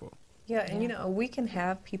impactful. Yeah, and we can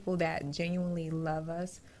have people that genuinely love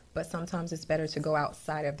us, but sometimes it's better to go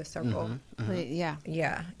outside of the circle. Yeah.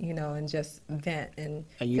 Yeah, and just vent. And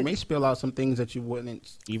you may spill out some things that you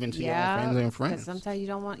wouldn't even to your own family and Because friends. sometimes you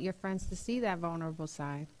don't want your friends to see that vulnerable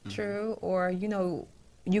side. True. Or,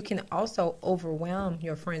 you can also overwhelm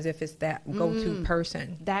your friends if it's that go-to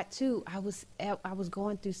person. That too. I was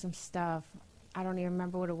going through some stuff. I don't even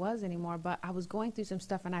remember what it was anymore, but I was going through some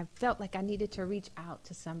stuff, and I felt like I needed to reach out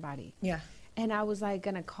to somebody. Yeah. And I was like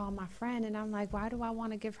gonna call my friend, and I'm like, why do I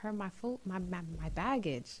want to give her my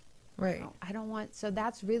baggage? Right. I don't want. So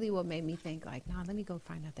that's really what made me think, like, no, let me go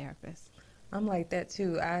find a therapist. I'm like that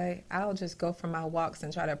too. I'll just go for my walks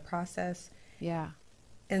and try to process. Yeah.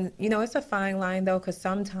 And, it's a fine line, though, because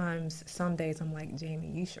some days I'm like,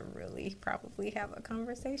 Jamie, you should really probably have a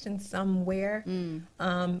conversation somewhere.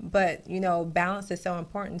 But, balance is so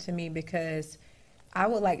important to me, because I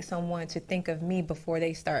would like someone to think of me before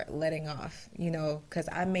they start letting off, because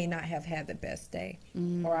I may not have had the best day,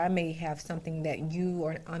 or I may have something that you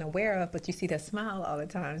are unaware of, but you see the smile all the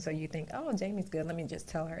time. So you think, oh, Jamie's good. Let me just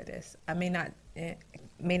tell her this. I may not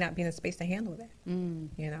be in a space to handle that,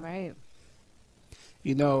 Right.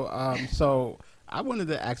 So I wanted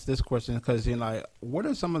to ask this question because, what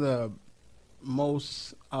are some of the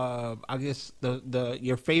most, I guess,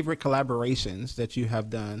 your favorite collaborations that you have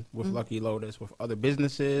done with Lucky Lotus, with other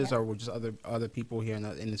businesses or with just other people here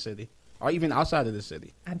in the city, or even outside of the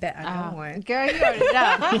city? I bet I know one. Girl, you already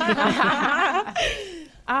know.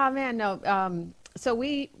 Oh man, no. So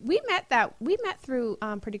we met through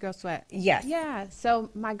Pretty Girl Sweat. Yes. Yeah. So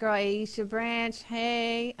my girl Aisha Branch,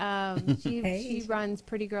 hey, she Hey. runs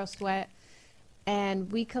Pretty Girl Sweat,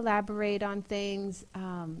 and we collaborate on things.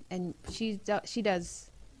 And she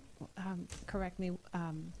does. Correct me.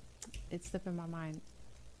 It's slipping my mind.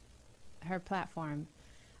 Her platform,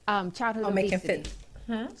 childhood obesity. Making fit.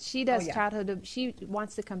 She does yeah. she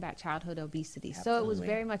wants to combat childhood obesity. So it was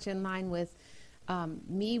very much in line with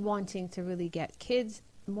me wanting to really get kids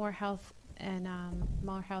more health and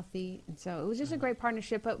more healthy. And so it was just a great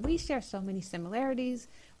partnership, but we share so many similarities.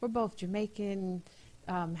 We're both Jamaican,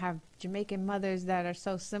 have Jamaican mothers that are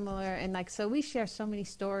so similar. And like, so we share so many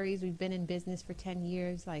stories. We've been in business for 10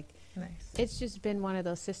 years. Like, Nice. it's just been one of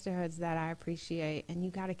those sisterhoods that I appreciate, and you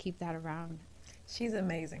got to keep that around. She's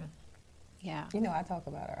amazing. Yeah. You know, I talk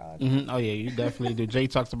about her all the time. Oh yeah, you definitely do. Jay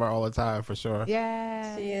talks about her all the time for sure.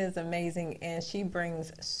 Yeah. She is amazing, and she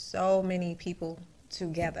brings so many people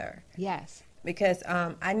together. Yes. Because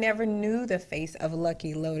I never knew the face of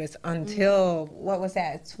Lucky Lotus until what was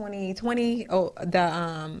that, 2020? Oh,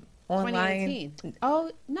 the online. 2018. Oh,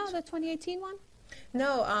 no, the 2018 one?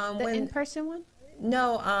 No, The when in-person one?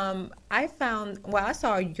 no, I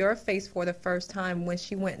saw your face for the first time when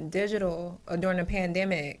she went digital during the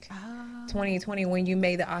pandemic. 2020 when you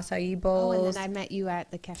made the acai Oh, bowls. and then I met you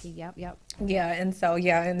at the cafe. Yep. Yeah, and so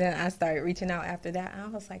and then I started reaching out after that. I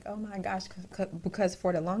was like, oh my gosh, because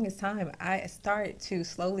for the longest time I started to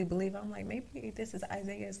slowly believe. I'm like, maybe this is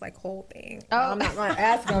Isaiah's like whole thing. Oh. I'm not gonna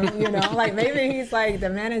ask him, like maybe he's like the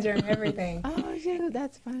manager and everything. Oh, shoot,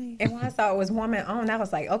 that's funny. And when I saw it was woman owned, I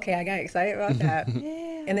was like, okay, I got excited about that.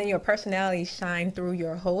 Yeah. And then your personality shined through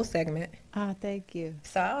your whole segment. Oh, thank you.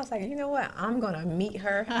 So I was like, you know what? I'm gonna meet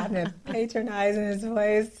her. I've been patronizing this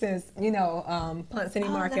place since Punt City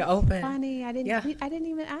Market that's opened. Funny, I didn't. Yeah. I didn't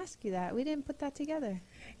even ask you that. We didn't put that together.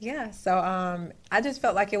 Yeah. So I just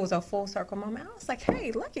felt like it was a full circle moment. I was like,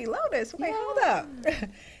 hey, Lucky Lotus, wait, hold up.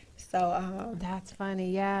 So That's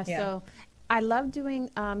funny. Yeah. Yeah. So I love doing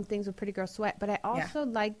things with Pretty Girl Sweat, but I also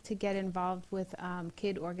like to get involved with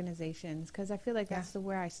kid organizations because I feel like that's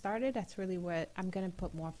where I started. That's really what I'm going to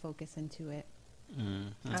put more focus into it.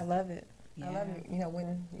 I love it. I love Yeah. it.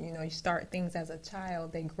 When you start things as a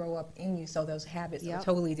child, they grow up in you, so those habits Yep. are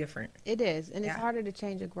totally different. It is, and it's Yeah. harder to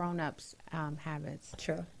change a grown-up's habits.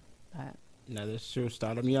 True. But No, that's true.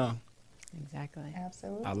 Start them young. exactly.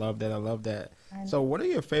 Absolutely. I love that. I love that. I So, what are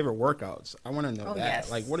your favorite workouts? I want to know Oh, that. yes.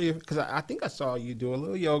 Like, what are you? Because I think I saw you do a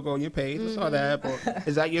little yoga on your page. I saw that. But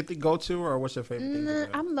is that your go-to, or what's your favorite thing to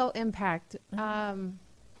do? I'm low impact.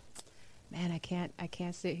 Man, I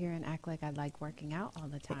can't sit here and act like I like working out all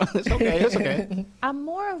the time. It's okay. It's okay. I'm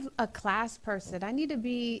more of a class person. I need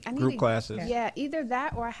Group classes. Yeah, either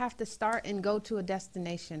that or I have to start and go to a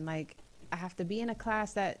destination. Like I have to be in a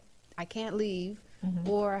class that I can't leave,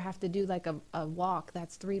 or I have to do like a walk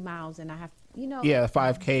that's 3 miles, and I have Yeah,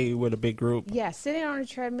 5K with a big group. Yeah, sitting on a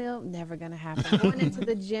treadmill, never gonna happen. Going into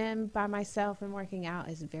the gym by myself and working out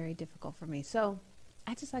is very difficult for me. So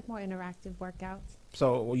I just like more interactive workouts.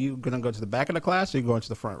 So, are you gonna go to the back of the class, or you going to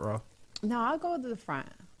the front row? No, I'll go to the front.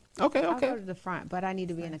 Okay. I'll go to the front, but I need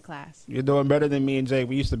to be in a class. You're doing better than me and Jay.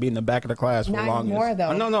 We used to be in the back of the class for Not the longest. anymore,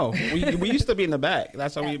 though. No. We used to be in the back.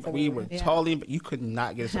 That's how we were Yeah. totally. You could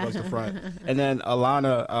not get us to go to the front. And then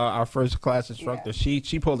Alana, our first class instructor, she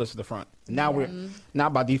pulled us to the front. Now now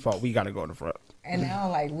by default we got to go in the front. And now,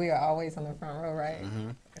 like, we are always on the front row, right?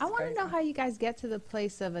 I want to know how you guys get to the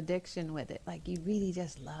place of addiction with it. Like you really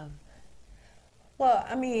just love. Well,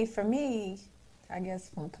 I mean, for me, I guess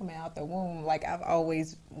from coming out the womb, like I've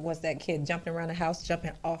always was that kid jumping around the house,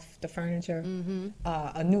 jumping off the furniture,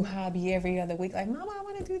 a new hobby every other week. Like, Mama, I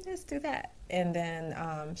want to do this, do that. And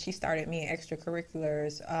then she started me in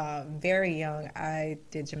extracurriculars very young. I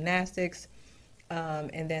did gymnastics,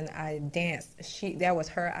 and then I danced. That was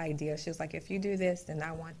her idea. She was like, if you do this, then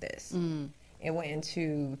I want this. It went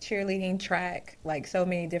into cheerleading, track, like so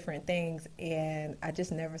many different things, and I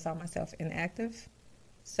just never saw myself inactive.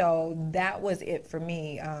 So that was it for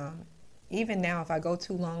me. Even now, if I go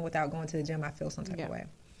too long without going to the gym, I feel some type of way.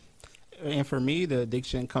 And for me, the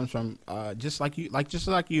addiction comes from just like you.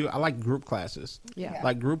 I like group classes. Yeah.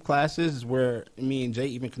 Like group classes is where me and Jay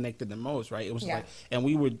even connected the most, right? It was Yeah. like, and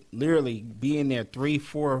we would literally be in there 3,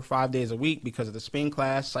 4, or 5 days a week because of the spin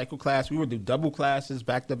class, cycle class. We would do double classes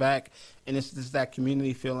back to back, and it's just that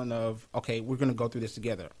community feeling of, okay, we're gonna go through this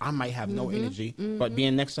together. I might have no energy, but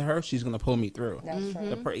being next to her, she's gonna pull me through. That's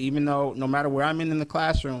true. Even though no matter where I'm in the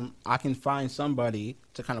classroom, I can find somebody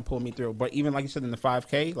to kind of pull me through. But even like you said in the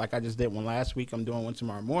 5K, like I just did one last week, I'm doing one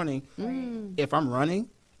tomorrow morning. If I'm running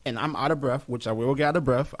and I'm out of breath, which I will get out of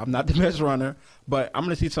breath, I'm not the best runner, but I'm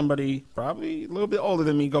going to see somebody probably a little bit older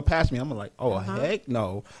than me go past me. I'm like, oh, heck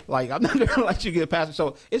no. Like, I'm not going to let you get past me.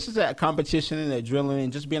 So it's just that competition and that adrenaline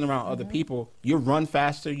and just being around other people. You'll run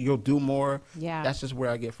faster. You'll do more. Yeah. That's just where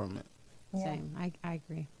I get from it. Same. I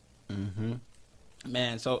agree.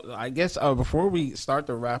 Man, so I guess before we start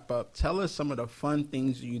to wrap up, tell us some of the fun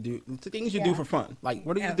things you do, the things you do for fun. Like,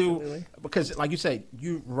 what do you do? Because, like you said,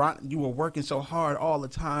 you were working so hard all the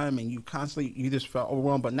time, and you just felt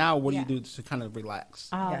overwhelmed. But now, what do you do to kind of relax?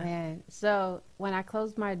 Oh man! So when I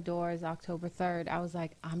closed my doors October 3rd, I was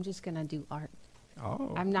like, I'm just gonna do art.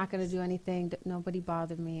 Oh. I'm not gonna do anything. Nobody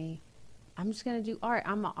bother me. I'm just gonna do art.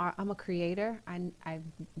 I'm a creator. I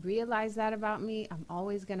realized that about me. I'm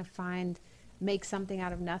always gonna make something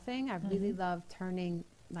out of nothing. I really love turning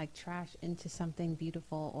like trash into something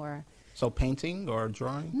beautiful. Or so painting or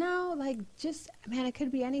drawing? No, like just, man, it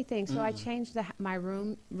could be anything. So I changed my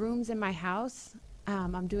rooms in my house.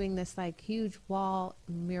 I'm doing this like huge wall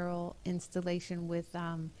mural installation with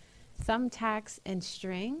thumbtacks and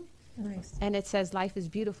string. Nice. And it says "Life is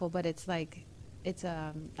beautiful," but it's like it's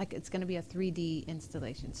going to be a 3D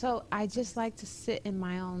installation. So I just like to sit in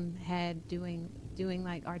my own head doing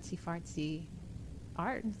like artsy fartsy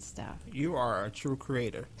art stuff. You are a true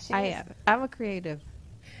creator. I am. I'm a creative.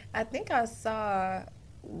 I think I saw,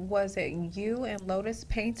 was it you and Lotus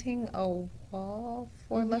painting a wall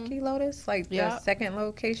for Lucky Lotus, like the second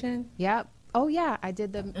location? Yep. Oh yeah, I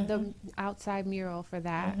did the outside mural for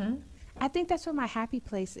that. I think that's where my happy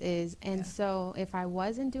place is. And so if I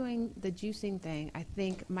wasn't doing the juicing thing, I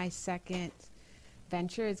think my second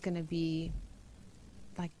venture is going to be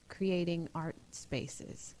like creating art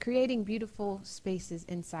spaces, creating beautiful spaces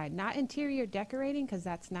inside, not interior decorating, because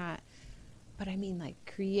that's not, but I mean like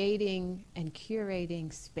creating and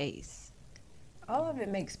curating space. All of it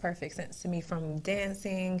makes perfect sense to me, from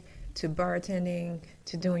dancing to bartending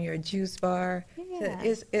to doing your juice bar.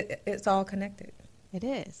 It's all connected. It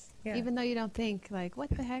is. Yeah. Even though you don't think like, what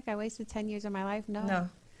the heck, I wasted 10 years of my life. No.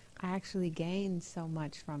 I actually gained so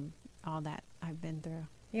much from all that I've been through.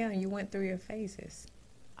 Yeah, you went through your phases.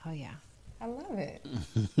 Oh yeah. I love it.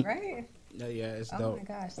 Right? Yeah, it's dope. Oh my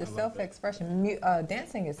gosh, the self-expression.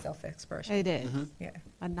 Dancing is self-expression. It is. Yeah.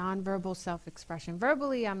 A nonverbal self-expression.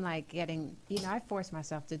 Verbally, I'm like getting, I force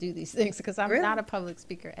myself to do these things because I'm not a public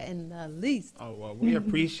speaker in the least. Oh, well, we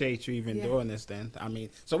appreciate you even doing this then. I mean,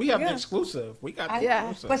 so we have the exclusive. We got the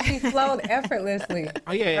exclusive. But she flowed effortlessly.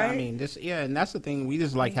 Oh, yeah, right? I mean, and that's the thing. We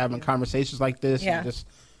just like having conversations like this. Yeah. And just,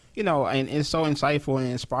 and it's so insightful and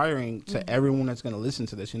inspiring to everyone that's going to listen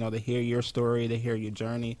to this, to hear your story, to hear your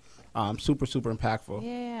journey. Super, super impactful.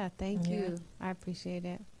 Yeah, thank you. I appreciate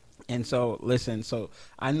it. And so, listen,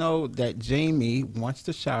 I know that Jamie wants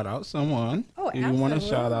to shout out someone. Oh, absolutely. You want to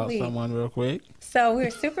shout out someone real quick? So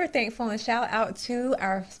we're super thankful, and shout out to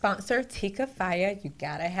our sponsor, Tika Fire. You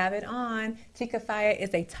got to have it on. Tika Fire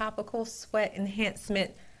is a topical sweat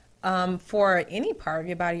enhancement for any part of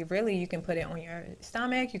your body, really. You can put it on your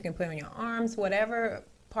stomach, you can put it on your arms, whatever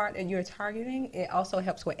part that you're targeting. It also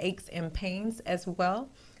helps with aches and pains as well.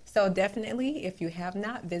 So definitely, if you have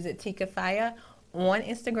not, visit Tika Fire on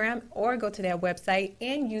Instagram or go to their website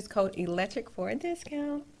and use code ELECTRIC for a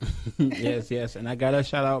discount. Yes. And I got to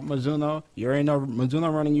shout out Mizuno. You already know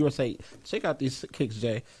Mizuno Running USA. Check out these kicks,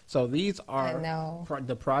 Jay. So these are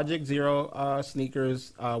the Project Zero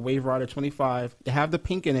sneakers, Wave Rider 25. They have the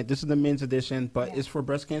pink in it. This is the men's edition, but it's for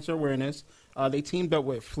breast cancer awareness. They teamed up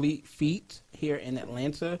with Fleet Feet here in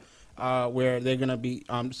Atlanta, where they're going to be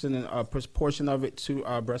sending a portion of it to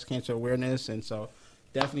breast cancer awareness. And so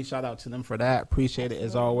definitely shout out to them for that. Appreciate it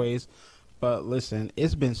as always. But listen,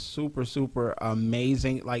 it's been super, super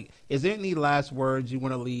amazing. Like, is there any last words you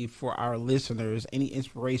want to leave for our listeners? Any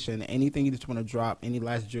inspiration? Anything you just want to drop? Any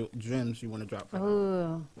last gems you want to drop for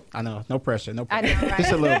them? I know. No pressure. No pressure. I know, right?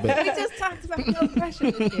 Just a little bit. We just talked about no pressure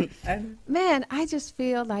with you. Man, I just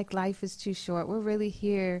feel like life is too short. We're really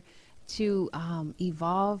here to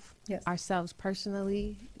evolve ourselves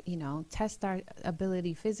personally, test our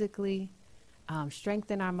ability physically,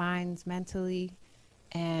 strengthen our minds mentally,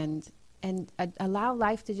 and allow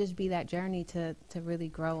life to just be that journey to really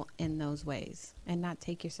grow in those ways and not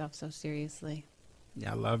take yourself so seriously.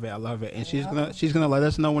 Yeah, I love it. And she's gonna let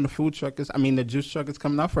us know when the juice truck is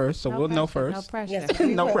coming out first, so we'll know first. No pressure. Yes,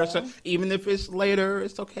 no pressure. Even if it's later,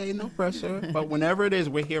 it's okay. No pressure. But whenever it is,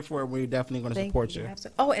 we're here for it. We're definitely going to support you.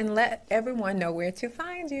 Absolutely. Oh, and let everyone know where to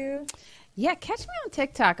find you. Yeah, catch me on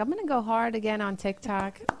TikTok. I'm gonna go hard again on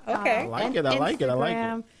TikTok. Okay. I like it.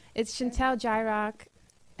 It's Chantel Jairock,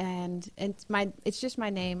 and it's just my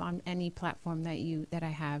name on any platform that I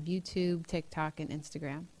have: YouTube, TikTok, and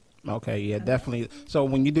Instagram. Okay, yeah, definitely. So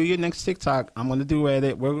when you do your next TikTok, I'm gonna duet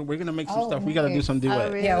it. We're gonna make some stuff. We gotta do some duet.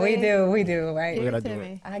 Oh, really? Yeah, we do, right? We gotta do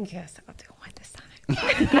it. I guess I'll do one this time.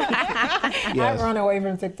 I Yes, run away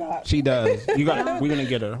from TikTok. she does. We're gonna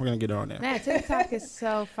get her. We're gonna get her on there. Man, TikTok is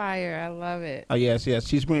so fire. I love it. Oh yes, yes.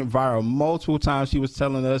 She's went viral multiple times. She was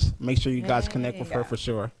telling us, make sure you guys connect with her for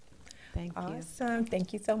sure. Thank you. Awesome.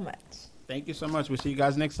 Thank you so much. Thank you so much. We'll see you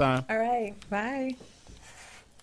guys next time. All right. Bye.